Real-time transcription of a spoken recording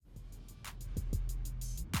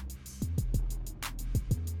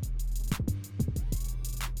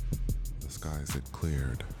skies had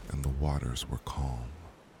cleared and the waters were calm.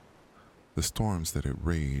 The storms that had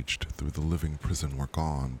raged through the living prison were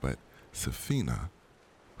gone, but Safina,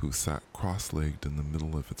 who sat cross-legged in the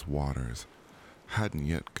middle of its waters, hadn't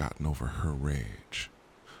yet gotten over her rage.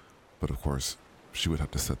 But of course, she would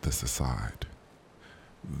have to set this aside.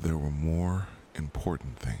 There were more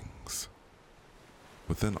important things.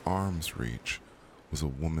 Within arm's reach was a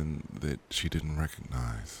woman that she didn't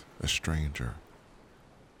recognize, a stranger.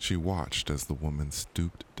 She watched as the woman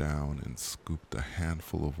stooped down and scooped a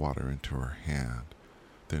handful of water into her hand,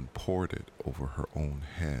 then poured it over her own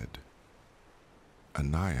head.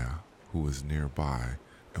 Anaya, who was nearby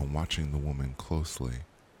and watching the woman closely,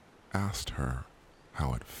 asked her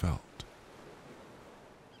how it felt.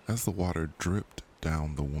 As the water dripped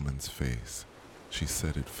down the woman's face, she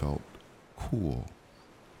said it felt cool.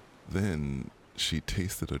 Then she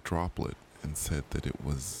tasted a droplet and said that it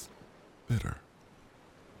was bitter.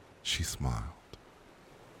 She smiled.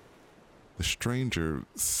 The stranger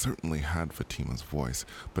certainly had Fatima's voice,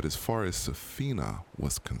 but as far as Safina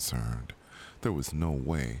was concerned, there was no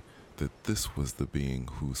way that this was the being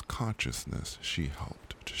whose consciousness she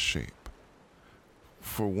helped to shape.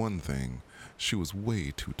 For one thing, she was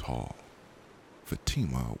way too tall.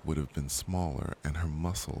 Fatima would have been smaller and her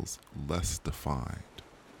muscles less defined,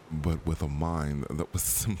 but with a mind that was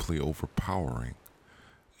simply overpowering.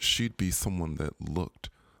 She'd be someone that looked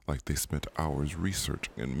like they spent hours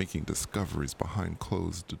researching and making discoveries behind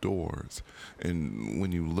closed doors, and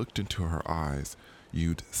when you looked into her eyes,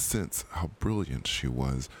 you'd sense how brilliant she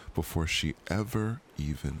was before she ever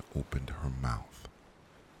even opened her mouth.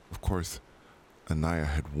 Of course, Anaya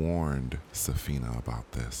had warned Safina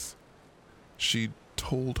about this. She'd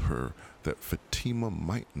told her that Fatima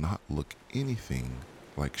might not look anything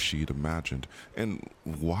like she'd imagined, and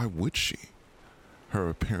why would she? Her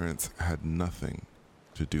appearance had nothing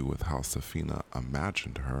to do with how Safina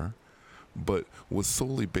imagined her, but was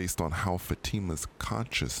solely based on how Fatima's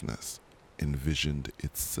consciousness envisioned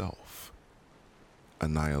itself.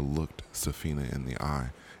 Anaya looked Safina in the eye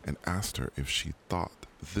and asked her if she thought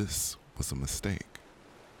this was a mistake.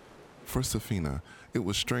 For Safina, it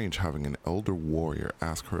was strange having an elder warrior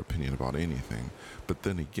ask her opinion about anything, but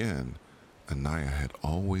then again, Anaya had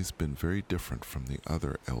always been very different from the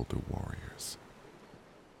other elder warriors.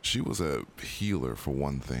 She was a healer for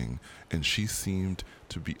one thing, and she seemed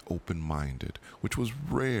to be open-minded, which was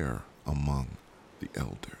rare among the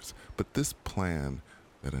elders. But this plan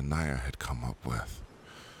that Anaya had come up with,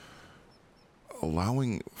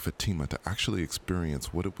 allowing Fatima to actually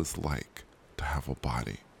experience what it was like to have a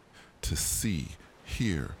body, to see,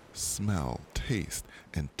 hear, smell, taste,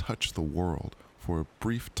 and touch the world for a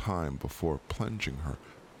brief time before plunging her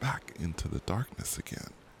back into the darkness again.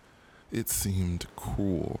 It seemed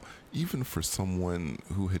cruel, even for someone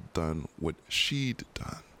who had done what she'd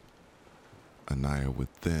done. Anaya would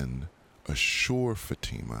then assure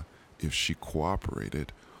Fatima if she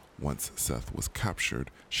cooperated, once Seth was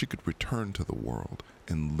captured, she could return to the world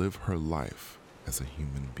and live her life as a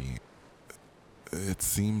human being. It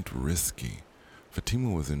seemed risky.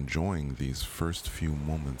 Fatima was enjoying these first few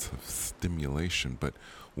moments of stimulation, but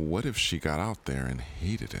what if she got out there and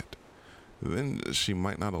hated it? Then she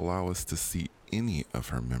might not allow us to see any of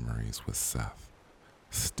her memories with Seth.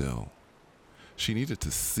 Still, she needed to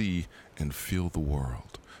see and feel the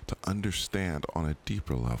world, to understand on a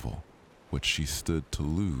deeper level what she stood to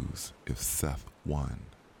lose if Seth won.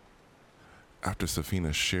 After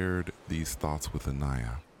Safina shared these thoughts with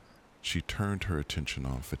Anaya, she turned her attention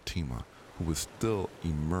on Fatima, who was still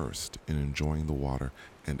immersed in enjoying the water,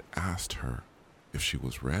 and asked her if she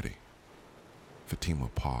was ready. Fatima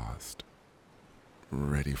paused.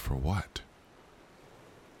 Ready for what?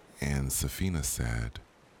 And Safina said,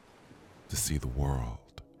 to see the world.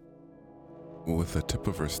 With the tip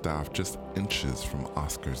of her staff just inches from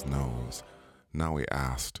Oscar's nose, Naui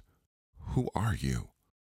asked, "Who are you?"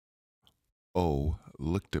 O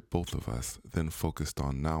looked at both of us, then focused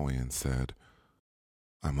on Naui and said,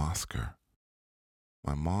 "I'm Oscar.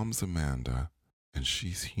 My mom's Amanda, and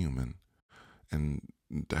she's human. And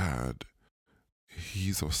Dad,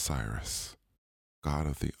 he's Osiris, god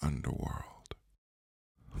of the Underworld."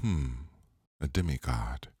 A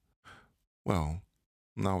demigod. Well,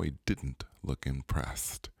 Naui didn't look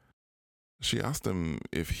impressed. She asked him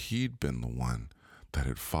if he'd been the one that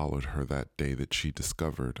had followed her that day that she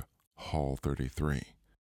discovered Hall 33.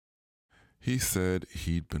 He said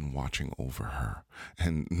he'd been watching over her,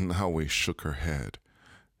 and Naui shook her head.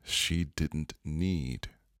 She didn't need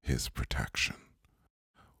his protection.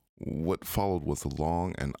 What followed was a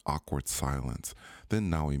long and awkward silence. Then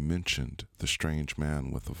Naui mentioned the strange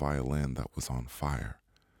man with the violin that was on fire.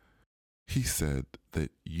 He said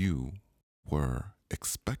that you were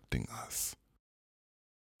expecting us.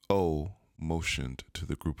 O motioned to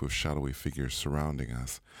the group of shadowy figures surrounding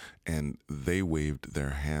us, and they waved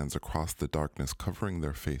their hands across the darkness covering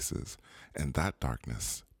their faces, and that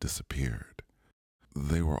darkness disappeared.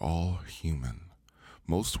 They were all human.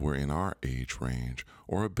 Most were in our age range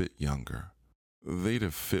or a bit younger. They'd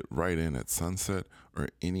have fit right in at Sunset or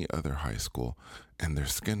any other high school, and their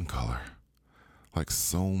skin color, like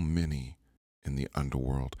so many in the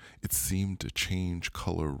underworld, it seemed to change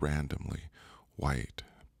color randomly. White,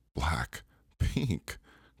 black, pink,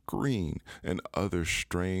 green, and other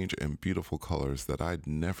strange and beautiful colors that I'd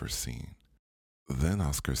never seen. Then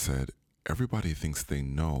Oscar said, "Everybody thinks they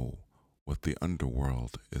know what the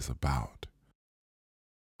underworld is about."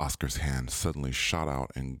 Oscar's hand suddenly shot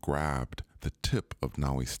out and grabbed the tip of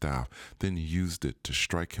Nawi's staff, then used it to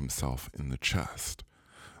strike himself in the chest.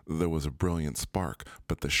 There was a brilliant spark,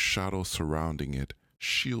 but the shadow surrounding it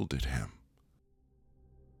shielded him.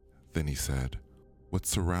 Then he said, "What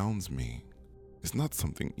surrounds me is not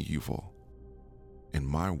something evil. In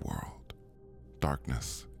my world,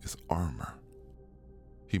 darkness is armor."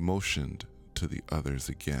 He motioned to the others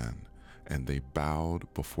again, and they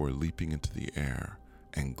bowed before leaping into the air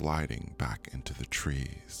and gliding back into the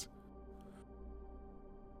trees.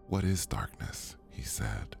 "What is darkness?" he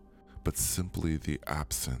said, "but simply the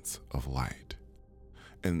absence of light.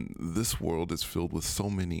 And this world is filled with so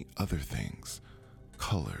many other things: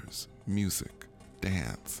 colors, music,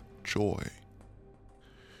 dance, joy.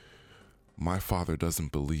 My father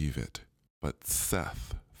doesn't believe it, but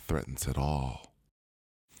Seth threatens it all.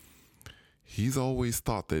 He's always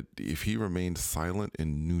thought that if he remained silent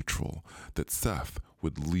and neutral, that Seth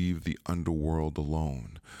would leave the underworld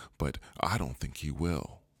alone, but I don't think he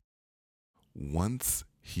will. Once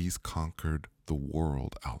he's conquered the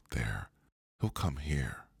world out there, he'll come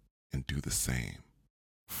here and do the same."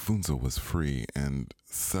 Funza was free and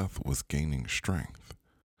Seth was gaining strength.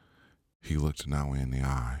 He looked Naui in the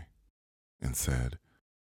eye and said,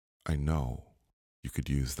 "I know you could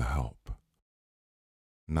use the help."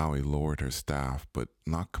 Naui lowered her staff, but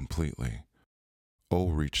not completely. O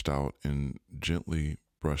reached out and gently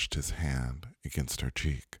brushed his hand against her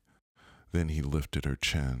cheek. Then he lifted her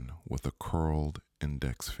chin with a curled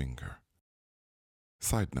index finger.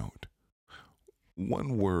 Side note,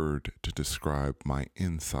 one word to describe my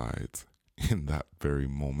insides in that very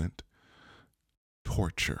moment: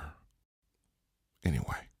 torture.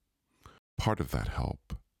 Anyway, part of that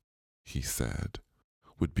help, he said,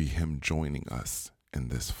 would be him joining us in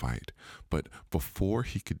this fight. But before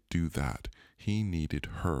he could do that, he needed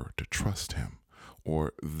her to trust him,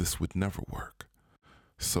 or this would never work.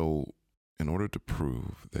 So, in order to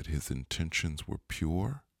prove that his intentions were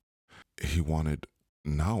pure, he wanted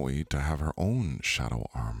Naui to have her own shadow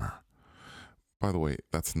armor. By the way,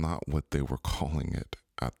 that's not what they were calling it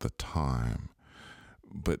at the time,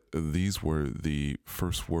 but these were the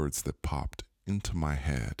first words that popped into my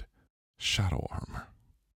head: shadow armor.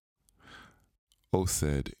 O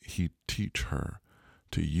said he'd teach her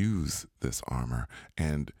to use this armor,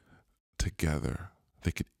 and together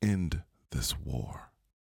they could end this war.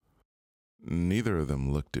 Neither of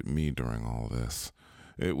them looked at me during all this.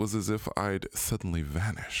 It was as if I'd suddenly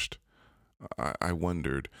vanished. I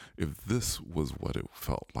wondered if this was what it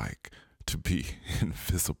felt like to be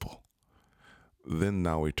invisible. Then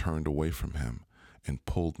Naui turned away from him and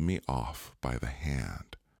pulled me off by the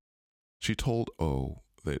hand. She told O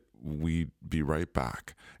that we'd be right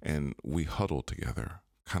back, and we huddled together,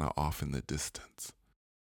 kind of off in the distance.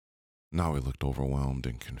 Naui looked overwhelmed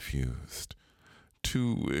and confused.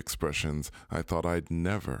 Two expressions I thought I'd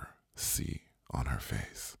never see on her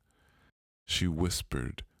face. She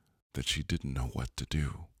whispered that she didn't know what to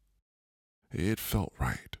do. It felt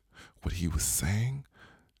right. What he was saying,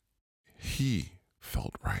 he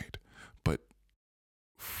felt right. But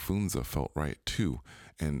Funza felt right too,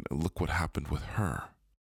 and look what happened with her.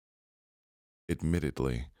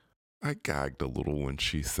 Admittedly, I gagged a little when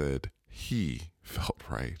she said he felt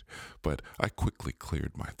right, but I quickly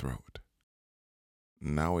cleared my throat.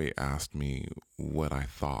 Naui asked me what I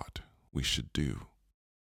thought we should do.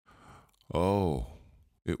 Oh,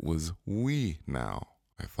 it was we now,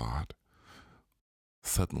 I thought.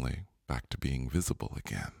 Suddenly back to being visible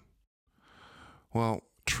again. Well,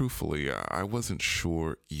 truthfully, I wasn't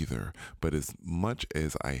sure either, but as much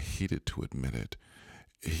as I hated to admit it,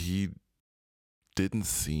 he didn't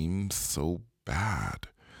seem so bad,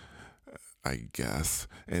 I guess,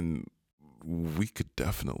 and we could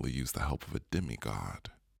definitely use the help of a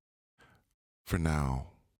demigod. For now,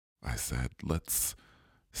 I said, let's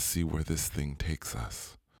see where this thing takes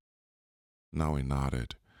us. Naui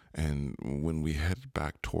nodded, And when we headed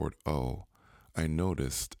back toward O, I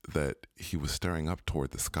noticed that he was staring up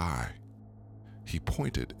toward the sky. He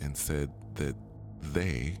pointed and said that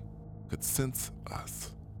they could sense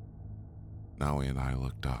us. Naui and I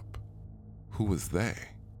looked up. Who was they?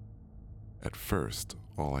 At first,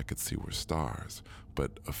 all I could see were stars,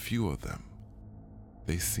 but a few of them.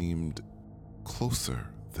 They seemed closer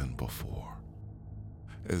than before,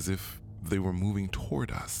 as if they were moving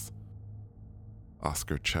toward us.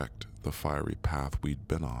 Oscar checked the fiery path we'd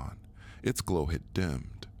been on. Its glow had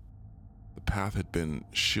dimmed. The path had been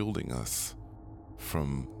shielding us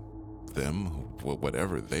from them,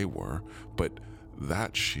 whatever they were, but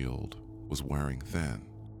that shield was wearing thin.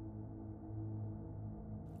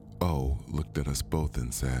 O looked at us both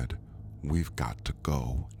and said, "We've got to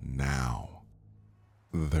go now."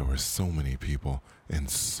 There were so many people and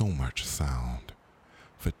so much sound.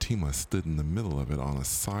 Fatima stood in the middle of it on a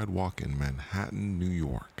sidewalk in Manhattan, New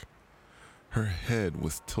York. Her head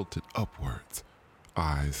was tilted upwards,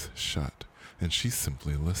 eyes shut, and she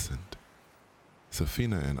simply listened.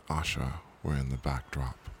 Safina and Asha were in the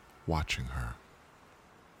backdrop, watching her.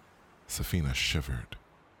 Safina shivered.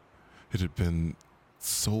 It had been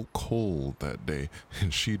so cold that day,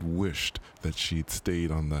 and she'd wished that she'd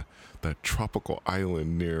stayed on that tropical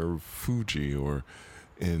island near Fuji or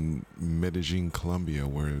in Medellin, Colombia,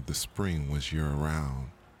 where the spring was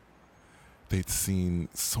year-round. They'd seen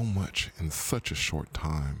so much in such a short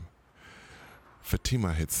time.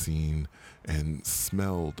 Fatima had seen and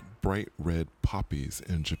smelled bright red poppies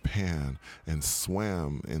in Japan and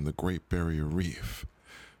swam in the Great Barrier Reef.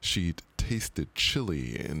 She'd tasted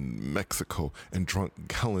chili in Mexico and drunk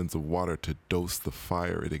gallons of water to dose the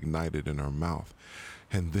fire it ignited in her mouth.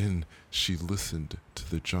 And then she listened to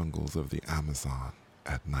the jungles of the Amazon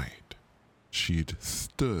at night. She'd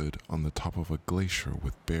stood on the top of a glacier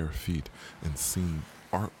with bare feet and seen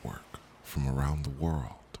artwork from around the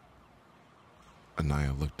world.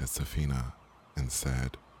 Anaya looked at Safina and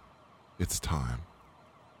said, "It's time."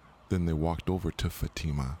 Then they walked over to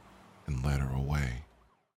Fatima and led her away.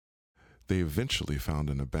 They eventually found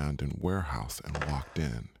an abandoned warehouse and walked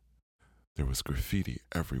in. There was graffiti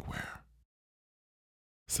everywhere.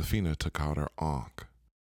 Safina took out her ankh,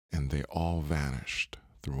 and they all vanished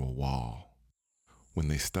through a wall. When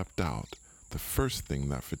they stepped out, the first thing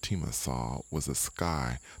that Fatima saw was a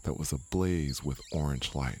sky that was ablaze with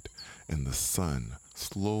orange light and the sun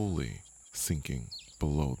slowly sinking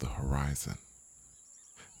below the horizon.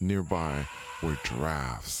 Nearby were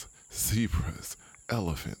giraffes, zebras,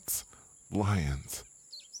 elephants, lions.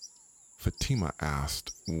 Fatima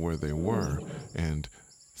asked where they were, and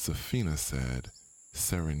Safina said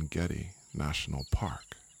Serengeti National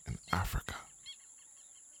Park in Africa.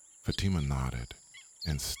 Fatima nodded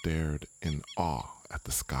and stared in awe at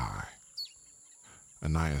the sky.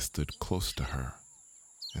 Anaya stood close to her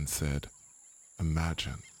and said,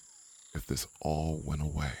 "Imagine if this all went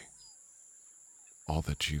away. All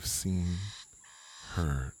that you've seen,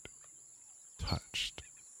 heard, touched,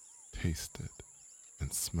 tasted,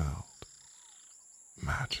 and smelled.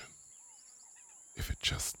 Imagine if it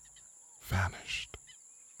just vanished."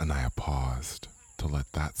 Anaya paused to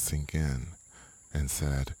let that sink in and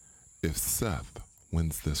said, "If Seth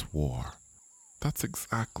wins this war, that's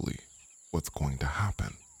exactly what's going to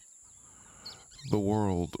happen." The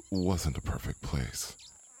world wasn't a perfect place.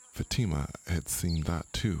 Fatima had seen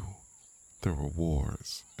that too. There were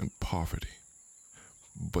wars and poverty,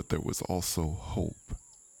 but there was also hope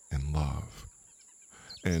and love.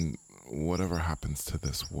 And whatever happens to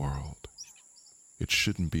this world, it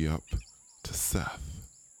shouldn't be up to Seth.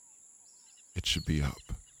 It should be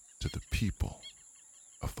up to the people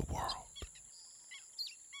of the world.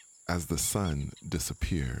 As the sun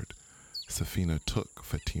disappeared, Safina took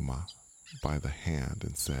Fatima by the hand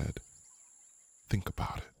and said, "Think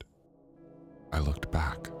about it." I looked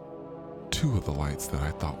back. Two of the lights that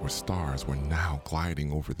I thought were stars were now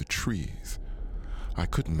gliding over the trees. I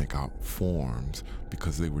couldn't make out forms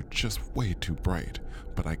because they were just way too bright,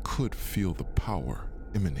 but I could feel the power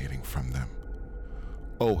emanating from them.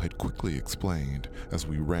 O had quickly explained, as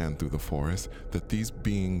we ran through the forest, that these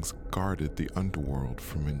beings guarded the underworld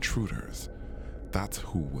from intruders. That's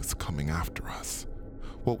who was coming after us.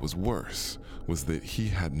 What was worse was that he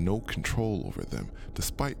had no control over them,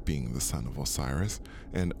 despite being the son of Osiris,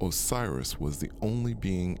 and Osiris was the only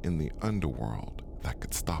being in the underworld that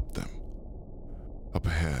could stop them. Up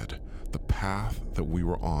ahead, the path that we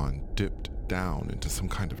were on dipped down into some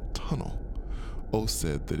kind of tunnel. O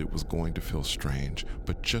said that it was going to feel strange,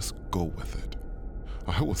 but just go with it.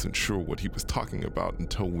 I wasn't sure what he was talking about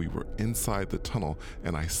until we were inside the tunnel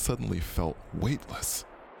and I suddenly felt weightless.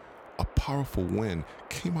 a powerful wind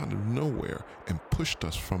came out of nowhere and pushed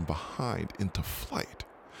us from behind into flight.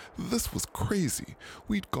 This was crazy.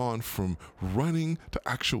 We'd gone from running to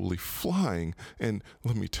actually flying, and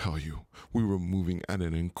let me tell you, we were moving at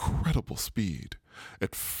an incredible speed.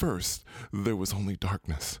 At first, there was only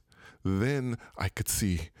darkness. Then I could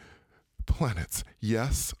see planets.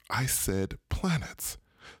 Yes, I said planets.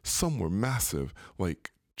 Some were massive, like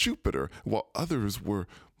Jupiter, while others were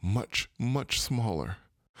much, much smaller.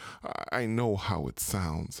 I know how it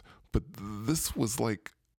sounds, but this was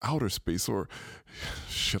like outer space, or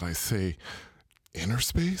should I say, inner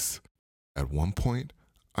space? At one point,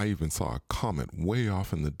 I even saw a comet way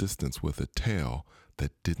off in the distance with a tail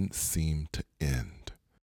that didn't seem to end.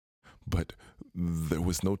 But there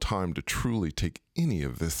was no time to truly take any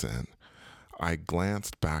of this in. I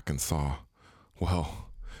glanced back and saw, well,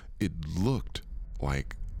 it looked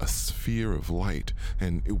like a sphere of light,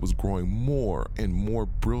 and it was growing more and more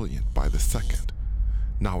brilliant by the second.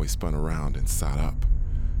 Naui spun around and sat up.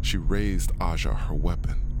 She raised Aja her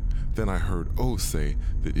weapon. Then I heard O say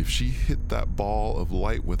that if she hit that ball of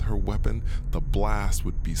light with her weapon, the blast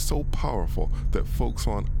would be so powerful that folks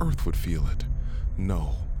on Earth would feel it.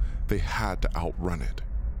 No, they had to outrun it.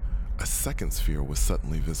 A second sphere was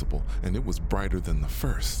suddenly visible, and it was brighter than the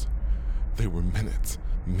first. They were minutes,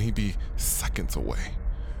 maybe seconds away.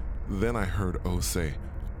 Then I heard O say,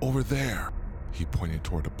 "Over there." He pointed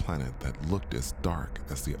toward a planet that looked as dark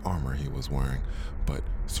as the armor he was wearing, but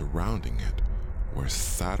surrounding it were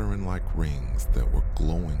Saturn-like rings that were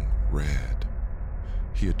glowing red.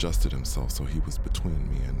 He adjusted himself so he was between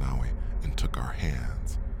me and Naui and took our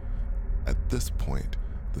hands. At this point,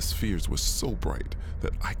 the spheres were so bright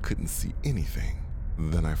that I couldn't see anything.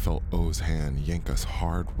 Then I felt O's hand yank us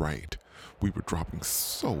hard right. We were dropping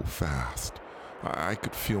so fast. I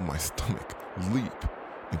could feel my stomach leap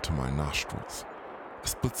into my nostrils. A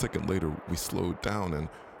split second later, we slowed down and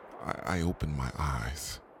I opened my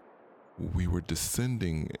eyes. We were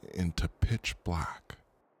descending into pitch black.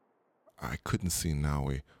 I couldn't see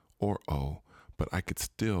Naui or O, but I could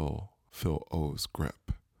still feel O's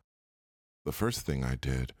grip. The first thing I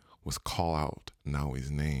did was call out Naui's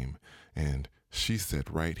name, and she said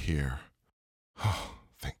right here, "Oh,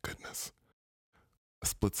 thank goodness." A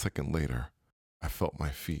split second later, I felt my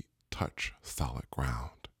feet touch solid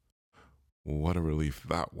ground. What a relief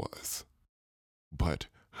that was. But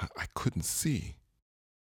I couldn't see.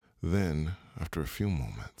 Then, after a few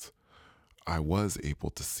moments, I was able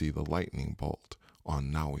to see the lightning bolt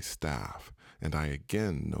on Naui's staff, and I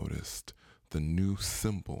again noticed the new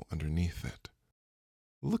symbol underneath it.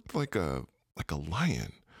 It looked like a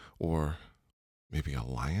lion, or maybe a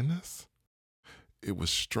lioness? It was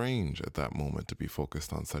strange at that moment to be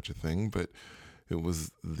focused on such a thing, but it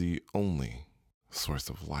was the only source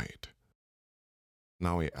of light.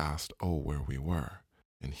 Naui asked O where we were,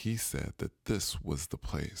 and he said that this was the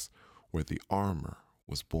place where the armor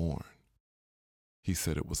was born. He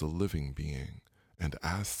said it was a living being, and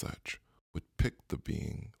as such, would pick the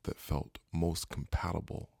being that felt most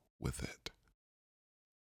compatible with it.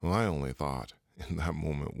 My only thought in that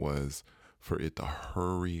moment was for it to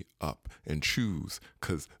hurry up and choose,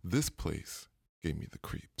 'cause this place gave me the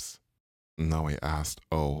creeps. Naui asked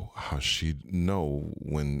O how she'd know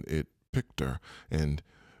when it picked her, and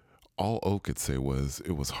all O could say was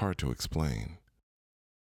it was hard to explain.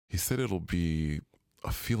 He said it'll be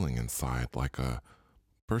a feeling inside, like a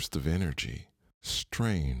burst of energy.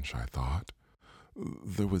 Strange, I thought.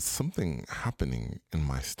 There was something happening in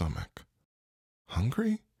my stomach.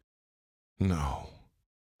 Hungry? No.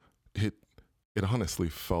 It honestly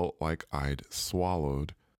felt like I'd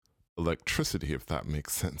swallowed electricity, if that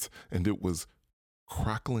makes sense, and it was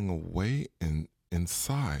crackling away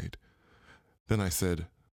inside. Then I said,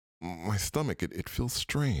 "My stomach, it feels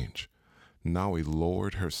strange." Naui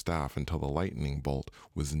lowered her staff until the lightning bolt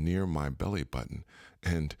was near my belly button,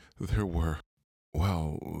 and there were,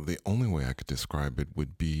 well, the only way I could describe it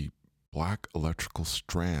would be black electrical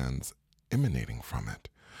strands emanating from it.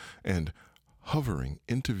 And hovering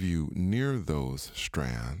into view near those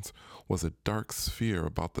strands was a dark sphere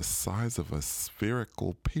about the size of a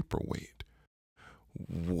spherical paperweight.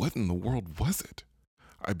 What in the world was it?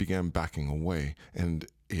 I began backing away, and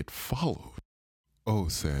it followed. O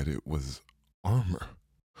said it was armor.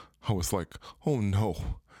 I was like, oh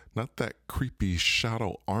no, not that creepy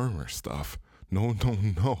shadow armor stuff. No, no,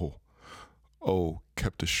 no. O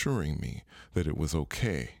kept assuring me that it was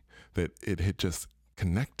okay, that it had just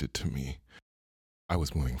connected to me. I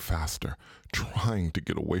was moving faster, trying to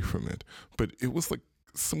get away from it, but it was like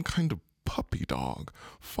some kind of puppy dog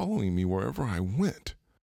following me wherever I went.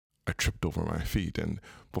 I tripped over my feet, and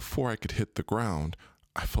before I could hit the ground,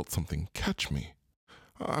 I felt something catch me.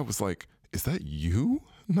 I was like, "Is that you,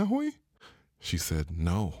 Naui?" She said,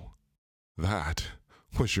 "No, that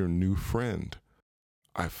was your new friend."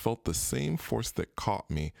 I felt the same force that caught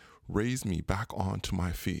me raise me back onto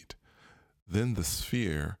my feet. Then the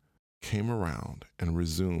sphere came around and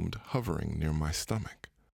resumed hovering near my stomach.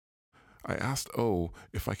 I asked O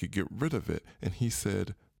if I could get rid of it, and he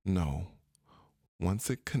said, "No. Once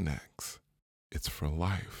it connects, it's for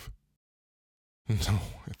life." No,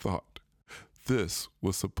 I thought. This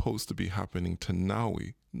was supposed to be happening to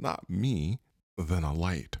Naui, not me. Then a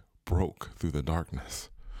light broke through the darkness.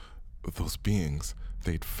 Those beings,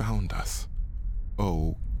 they'd found us.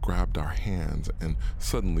 O grabbed our hands, and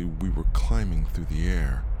suddenly we were climbing through the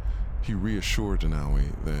air. He reassured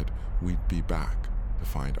Naui that we'd be back to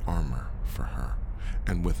find armor for her.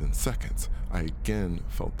 And within seconds, I again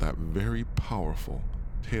felt that very powerful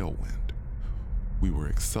tailwind. We were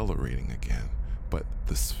accelerating again, but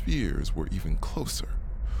the spheres were even closer.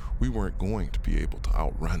 We weren't going to be able to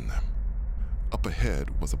outrun them. Up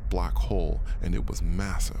ahead was a black hole, and it was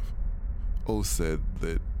massive. O said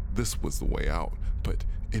that this was the way out, but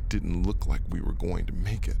it didn't look like we were going to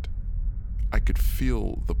make it. I could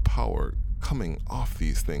feel the power coming off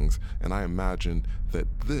these things, and I imagined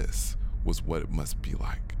that this was what it must be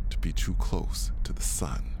like to be too close to the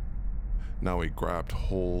sun. Now it grabbed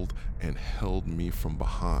hold and held me from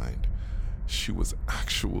behind. She was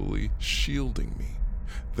actually shielding me.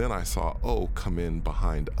 Then I saw O come in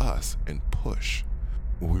behind us and push.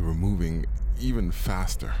 We were moving even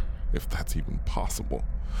faster, if that's even possible.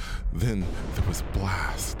 Then there was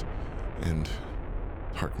blast and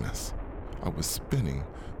darkness. I was spinning,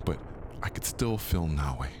 but I could still feel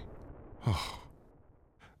Naui. Oh.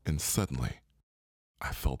 And suddenly,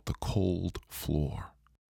 I felt the cold floor.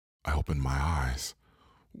 I opened my eyes.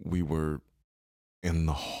 We were in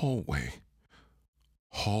the hallway.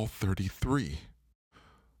 Hall 33.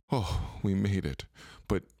 Oh, we made it.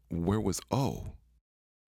 But where was O?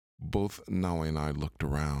 Both Naui and I looked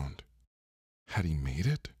around. Had he made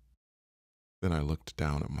it? Then I looked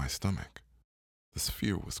down at my stomach. The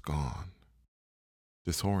sphere was gone.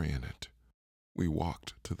 Disoriented, we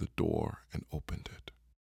walked to the door and opened it.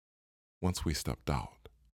 Once we stepped out,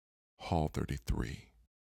 Hall 33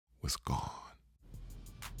 was gone.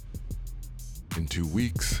 In 2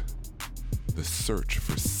 weeks, the search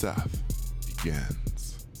for Seth began.